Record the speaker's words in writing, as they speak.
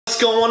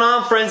going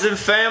on, friends and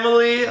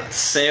family?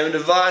 Sam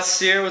DeVos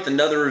here with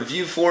another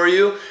review for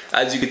you.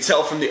 As you can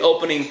tell from the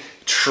opening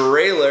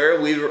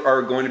trailer, we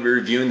are going to be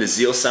reviewing the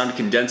Zeal Sound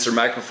condenser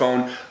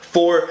microphone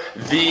for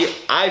the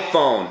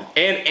iPhone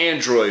and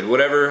Android,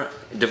 whatever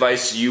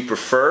device you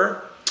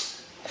prefer.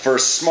 For a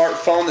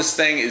smartphone, this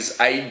thing is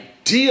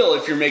ideal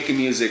if you're making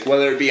music,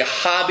 whether it be a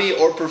hobby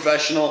or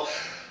professional.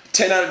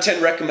 10 out of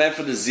 10 recommend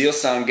for the Zeal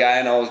Sound guy,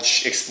 and I'll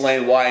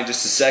explain why in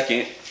just a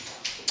second.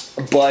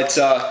 But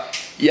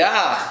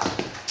yeah,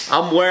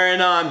 I'm wearing,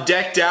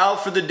 decked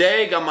out for the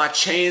day. Got my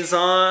chains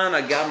on.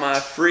 I got my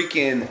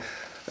freaking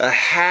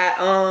hat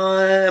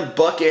on,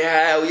 bucket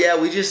hat. Yeah,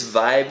 we just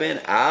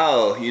vibing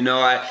out. You know,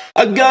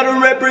 I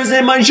gotta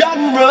represent my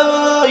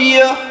genre.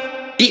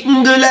 Yeah,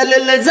 eating good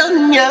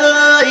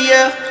lasagna.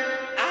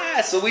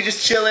 Yeah. So we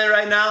just chilling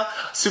right now.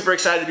 Super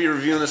excited to be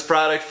reviewing this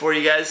product for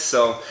you guys.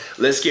 So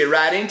let's get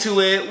right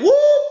into it. Woo!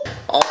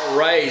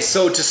 Alright,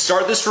 so to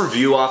start this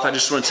review off, I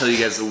just want to tell you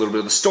guys a little bit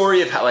of the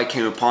story of how I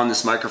came upon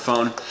this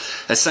microphone.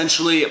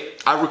 Essentially,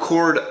 I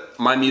record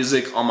my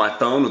music on my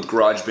phone with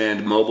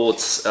GarageBand Mobile.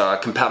 It's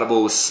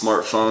compatible with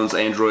smartphones,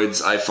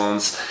 Androids,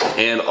 iPhones,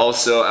 and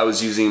also I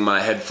was using my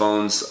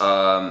headphones,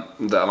 the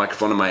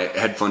microphone and my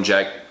headphone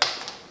jack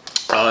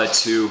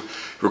to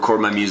record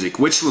my music,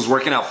 which was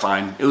working out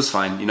fine. It was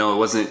fine. You know, it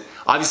wasn't,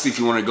 obviously if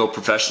you want to go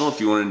professional, if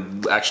you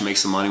want to actually make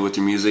some money with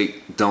your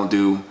music, don't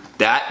do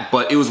that,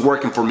 but it was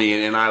working for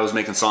me, and I was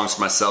making songs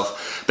for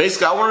myself.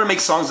 Basically, I wanted to make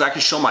songs that I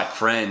could show my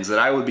friends, that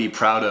I would be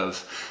proud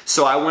of.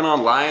 So I went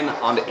online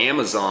onto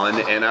Amazon,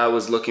 and I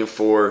was looking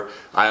for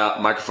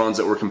microphones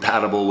that were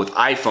compatible with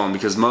iPhone,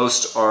 because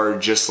most are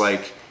just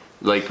like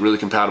really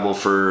compatible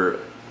for,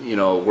 you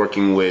know,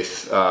 working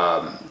with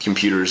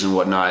computers and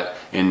whatnot,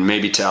 and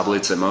maybe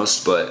tablets at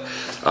most, but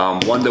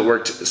one that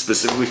worked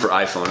specifically for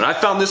iPhone. And I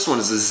found this one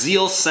is a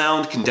Zeal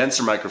Sound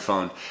condenser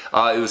microphone.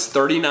 It was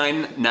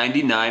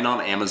 $39.99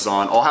 on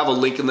Amazon. I'll have a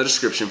link in the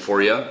description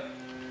for you.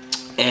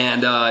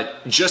 And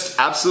just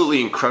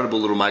absolutely incredible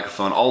little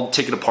microphone. I'll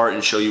take it apart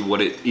and show you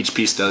what each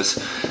piece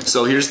does.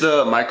 So here's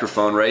the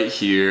microphone right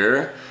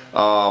here.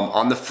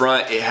 On the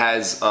front it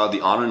has the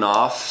on and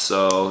off,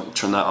 so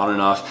turn that on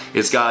and off.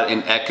 It's got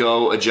an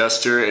echo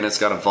adjuster and it's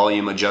got a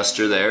volume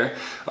adjuster there.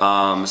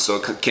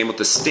 So it came with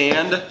the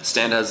stand.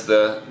 Stand has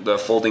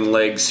the folding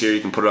legs here.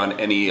 You can put it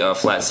on any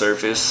flat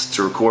surface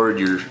to record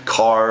your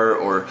car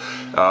or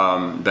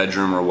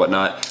bedroom or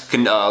whatnot.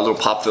 A little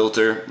pop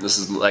filter. This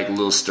is like a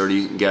little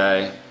sturdy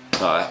guy.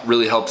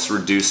 Really helps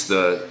reduce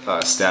the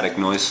static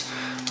noise.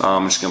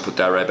 I'm just gonna put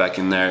that right back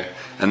in there.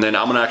 And then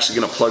I'm actually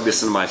gonna plug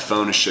this into my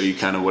phone to show you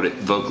kind of what it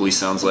vocally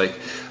sounds like.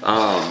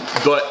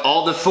 But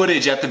all the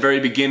footage at the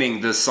very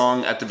beginning, the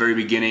song at the very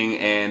beginning,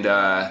 and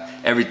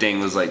everything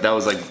was like, that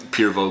was like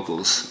pure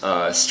vocals,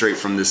 straight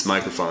from this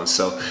microphone.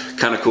 So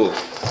kind of cool.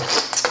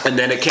 And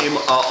then it came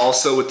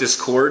also with this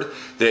cord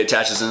that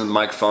attaches into the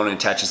microphone and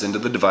attaches into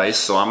the device.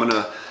 So I'm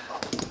gonna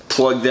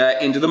plug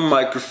that into the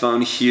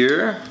microphone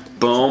here.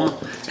 Boom.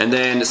 And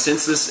then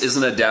since this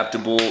isn't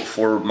adaptable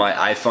for my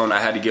iPhone, I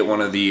had to get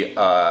one of the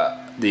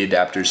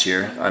adapters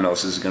here. I know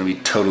this is going to be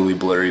totally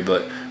blurry,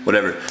 but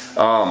whatever.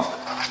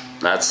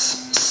 That's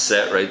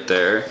set right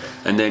there.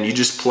 And then you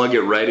just plug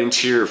it right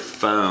into your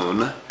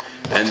phone.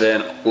 And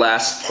then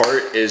last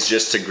part is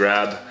just to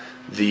grab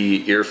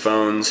the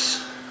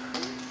earphones,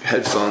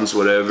 headphones,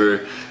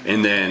 whatever.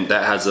 And then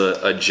that has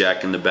a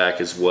jack in the back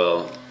as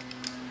well.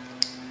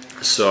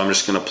 So I'm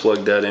just going to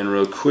plug that in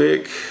real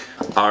quick.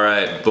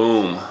 Alright,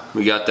 boom.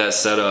 We got that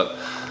set up.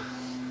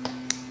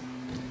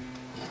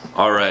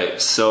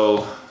 Alright,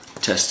 so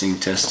testing.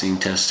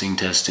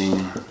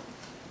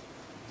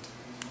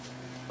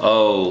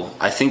 Oh,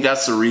 I think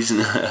that's the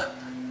reason.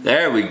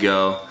 There we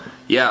go.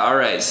 Yeah,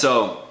 alright,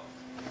 so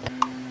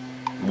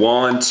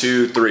 1,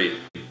 2, 3.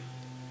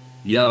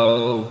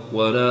 Yo,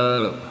 what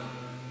up?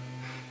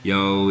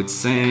 Yo, it's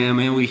Sam,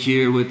 and we're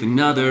here with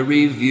another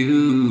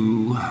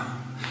review.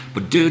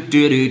 But do.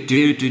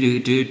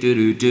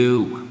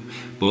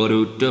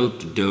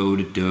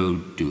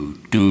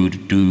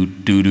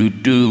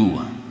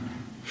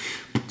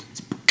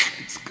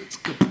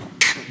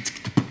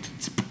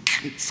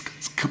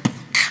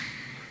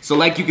 So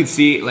like you can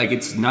see, like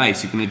it's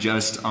nice. You can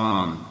adjust,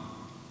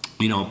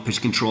 you know,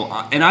 pitch control.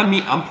 And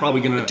I'm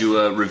probably gonna do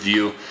a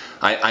review.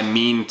 I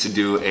mean to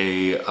do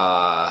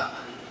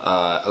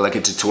like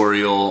a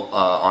tutorial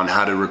on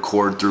how to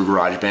record through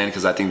GarageBand,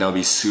 because I think that would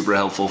be super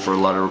helpful for a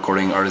lot of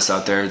recording artists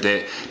out there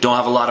that don't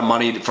have a lot of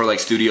money for like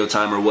studio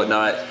time or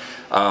whatnot,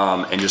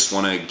 and just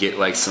want to get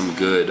like some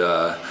good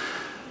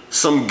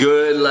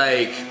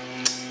like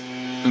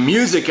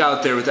music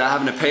out there without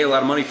having to pay a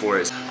lot of money for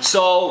it.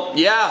 So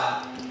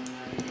yeah,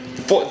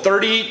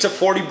 30 to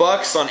 40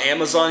 bucks on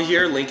Amazon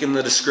here, link in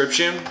the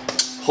description.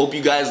 Hope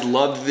you guys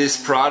loved this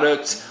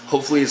product.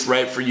 Hopefully it's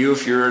right for you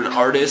if you're an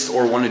artist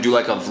or want to do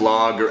like a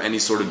vlog or any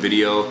sort of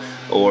video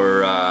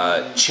or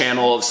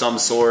channel of some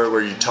sort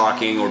where you're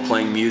talking or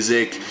playing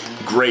music.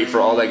 Great for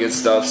all that good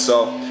stuff.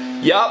 So,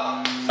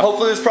 yep.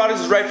 Hopefully this product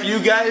is right for you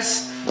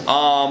guys.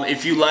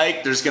 If you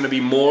like, there's going to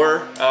be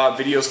more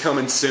videos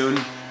coming soon.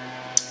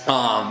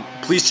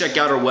 Please check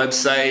out our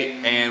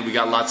website, and we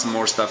got lots of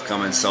more stuff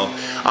coming. So,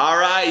 all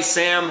right,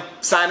 Sam,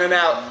 signing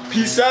out.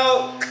 Peace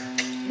out.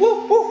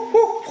 Woo, woo,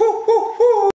 woo, woo, woo, woo.